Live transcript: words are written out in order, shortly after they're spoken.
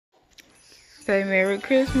Say Merry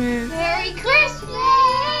Christmas. Merry Christmas!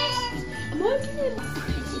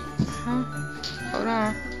 Huh? Hold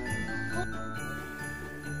on.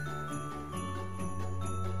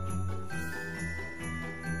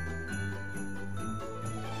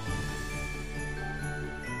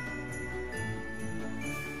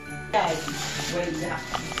 When you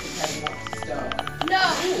have to tell you what to start. No,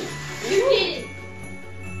 you didn't.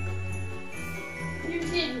 You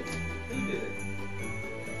didn't. Who did it?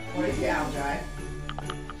 What is it, Aljo?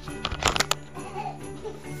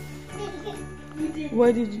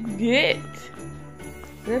 What did you get?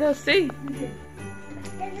 Let us see.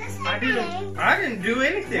 I didn't do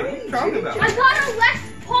anything. What are you talking about? I got a Les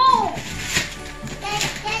Paul.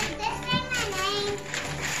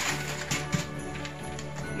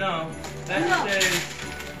 No, that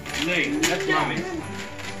says Lee. That's Mommy's.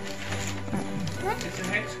 It's a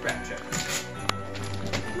head scratcher.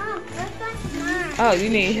 Mom, what's mine? Oh, you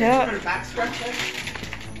need help? For a back scratcher?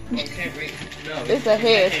 Oh, can't read. No, It's a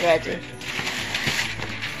head scratcher.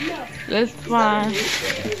 Let's find. Let's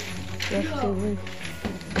see. Are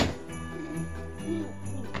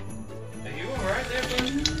you alright there,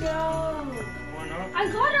 buddy? No. Why not? I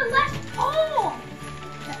got a Les Paul.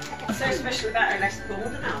 What's so special about a Les Paul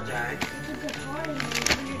than Aljo?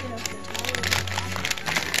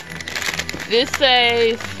 This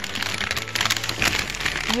says.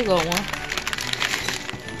 Here go one.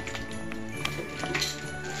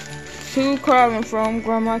 To Carmen from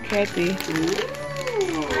Grandma Kathy. I think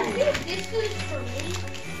this is for me.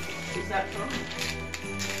 Who's that from?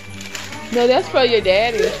 No, that's for your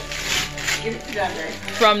daddy. Give it to Daddy.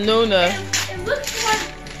 From Nuna. It looks like,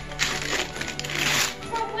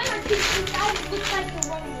 from when I took this out, it looks like the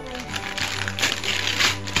wrong one.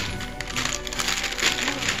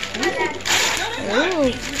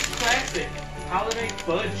 Ooh. This is classic. Holiday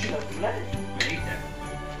fudge. Made that.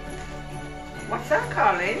 What's that,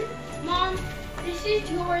 Colin? Mom, this is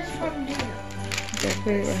yours from Dina. That's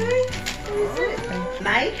very right.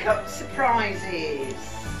 Makeup surprises.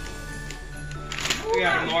 We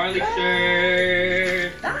got a Marley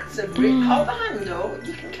shirt. That's a brick. Hold the handle.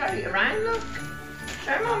 You can carry it around. Look.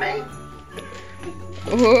 Show Mommy.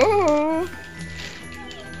 Ooh.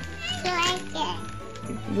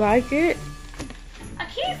 Like it? I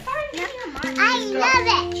can't find any of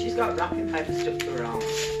mine. She's got wrapping paper stuck to her arm.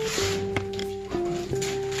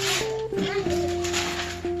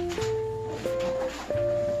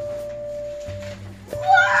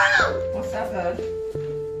 Whoa! What's that, bud?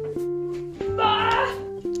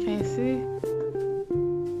 Can't see.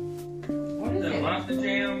 What is The it? Monster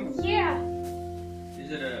Jam. Yeah.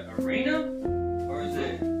 Is it an arena? Or is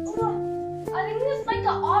it? I think it's like an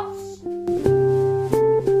ops.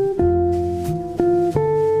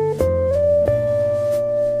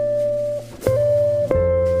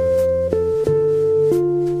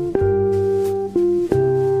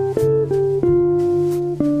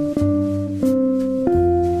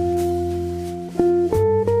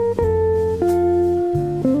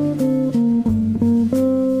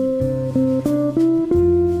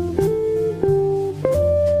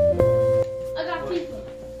 I got FIFA.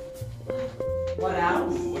 What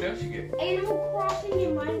else? Ooh, what else you get? Animal Crossing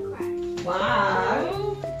in Minecraft.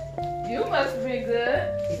 Wow. You must have been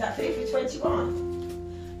good. Is that FIFA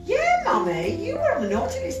 21? Yeah, Mummy. You were on the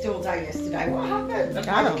naughty list all day yesterday. What happened?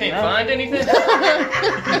 I don't Can't know. find anything?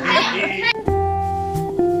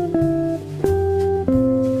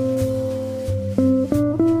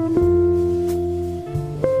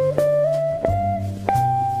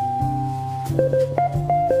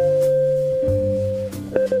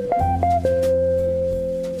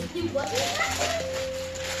 You wasn't that?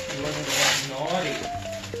 She wasn't that naughty.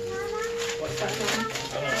 What's that, Mum?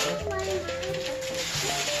 I don't know.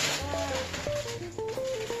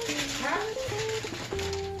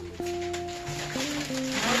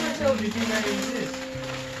 How the hell did you not exist?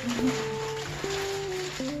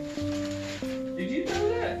 Did you know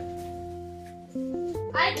that?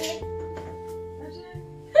 I did.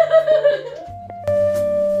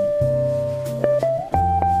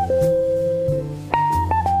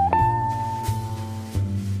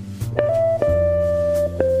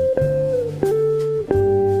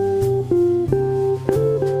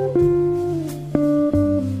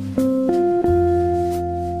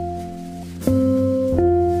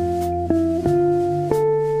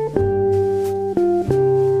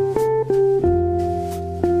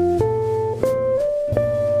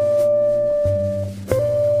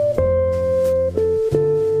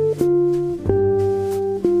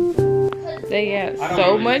 They got I don't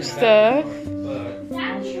so really much think stuff. But,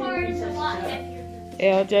 That chart is a lot heavier.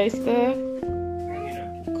 LJ stuff,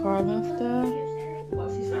 you know. Carlin stuff.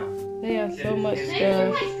 What's his name? They have so much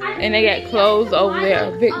stuff. And they got clothes over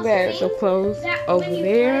there. Big bags of clothes over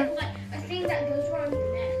there. A thing that goes around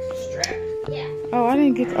your neck. Strap. Yeah. Oh, I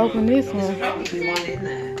didn't get to open this There's one. probably one in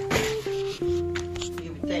there.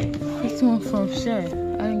 You would think. This one from Shay. I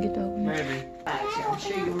didn't get to open it. Maybe. Actually, I'm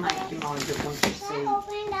sure you'll make your mind up once you see.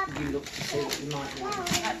 You look to see what you might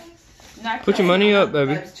want. Put your money up,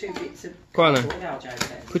 baby. Those 2 bits of Go on then. cardboard, LJ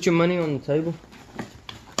said. Put your money on the table.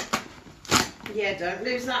 Yeah, don't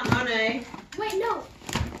lose that money. Wait, no.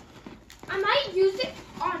 I might use it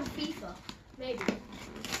on FIFA. Maybe.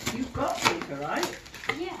 You've got FIFA, right?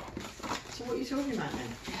 Yeah. So what are you talking about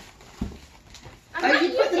then? I Oh, might you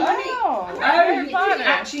use put the it. money. Oh, Oh, Harry you put it Potter.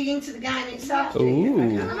 actually into the game itself. do you? Ooh. I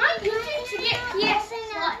Okay. might use it to get PS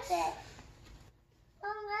Plus.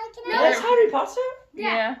 Yeah, that's Harry Potter.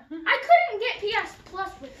 Yeah. I couldn't get PS Plus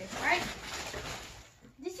with this, right?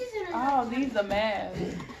 This isn't enough. Oh, these are masks.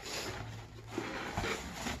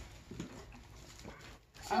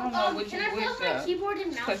 I don't know which Can is I which plug my though. keyboard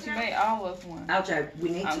and mouse Because you now? made all of one. Aljo, we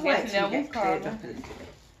need I'm to wait guessing till that you one's get cleared Carla. up a little bit.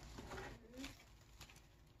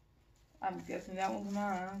 I'm guessing that one's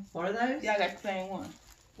mine. What are those? Y'all got the same one.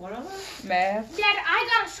 What are those? Mask. Dad, I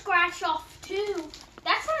got a scratch off too.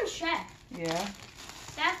 That's on Shed. Yeah.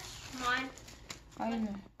 That's mine. I don't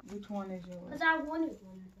know. Which one is yours? Because I wanted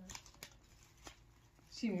one of those.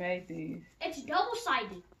 She made these. It's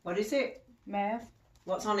double-sided. What is it? Mask.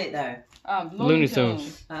 What's on it though? Looney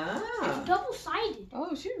Tunes. Ah. It's double-sided.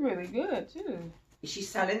 Oh, she's really good too. Is she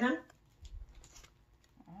selling them?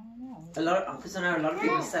 I don't know. A lot, because I know a lot of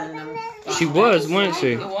people are selling them. She was, wasn't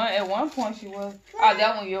she? At one point she was. Oh,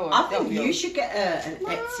 that one yours. I That think one you yours. should get an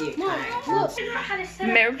Etsy No, account. look. I how to set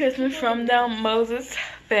up. Merry Christmas from the Moses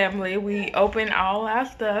family. We opened all our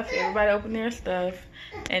stuff. Everybody opened their stuff.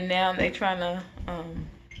 And now they trying to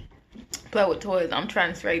play with toys. I'm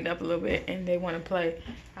trying to straighten up a little bit and they want to play.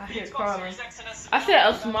 I hear Carlin. I said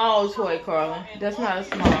a small toy, Carlin. That's not a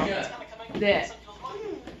small. That.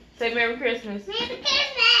 Say Merry Christmas. Merry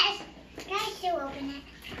Christmas. Can I still open it?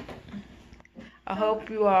 I hope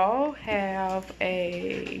you all have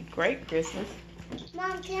a great Christmas.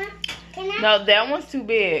 Mom, can I? No, that one's too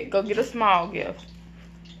big. Go get a small gift.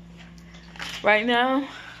 Right now,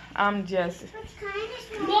 I'm just, What's kind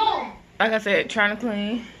of small? like I said, trying to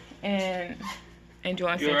clean and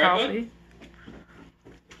enjoying You some alright, coffee.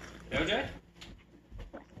 LJ?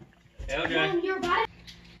 LJ? Mom, your body.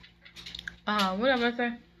 What am I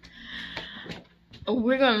saying?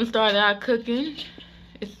 We're gonna start our cooking.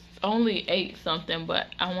 It's only 8 something, but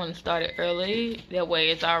I want to start it early. That way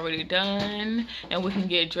it's already done and we can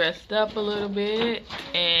get dressed up a little bit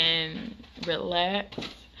and relax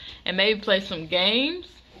and maybe play some games.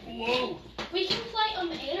 Whoa. We can play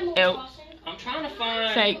Animal Oh. Crossing. I'm trying to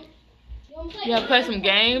find. Take, You wanna play yeah, play Animal some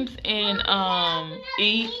games and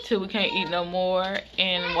eat till we can't eat no more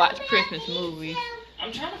and watch Christmas movies.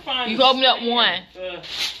 I'm trying to find. You the open up stand. one.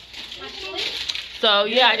 So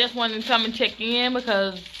yeah, I just wanted to come and check in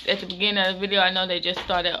because at the beginning of the video, I know they just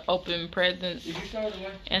started opening presents Did you throw it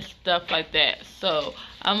away? and stuff like that. So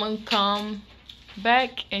I'm gonna come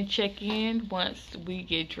back and check in once we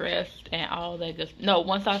get dressed and all that good. No,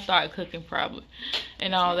 once I start cooking probably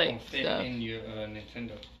and all It's that gonna fit stuff. in your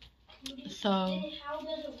Nintendo. So Then how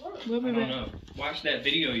does it work? we'll I be don't back. know. Watch that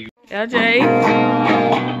video you. LJ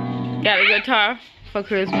got a guitar for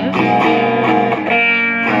Christmas.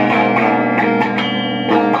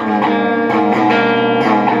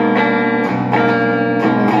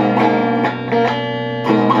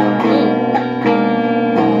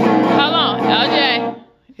 Hold on, LJ.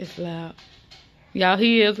 It's loud. Y'all,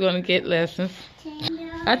 he is gonna get lessons.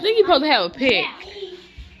 I think you're supposed to have a pick.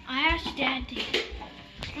 I asked Dad to.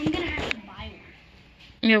 I'm gonna have to buy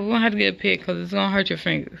one. Yeah, we're gonna have to get a pick because it's gonna hurt your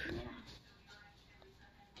fingers.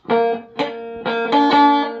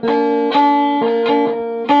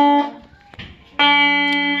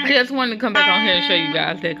 I just wanted to come back on here and show you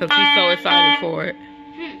guys that because he's so excited for it.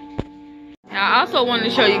 I also wanted to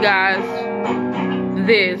show you guys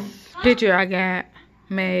this picture I got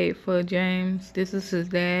made for James. This is his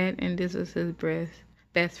dad and this is his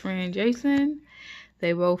best friend Jason.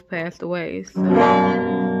 They both passed away, so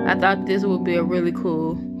I thought this would be a really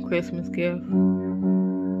cool Christmas gift.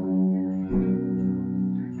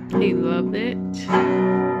 He loved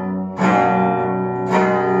it.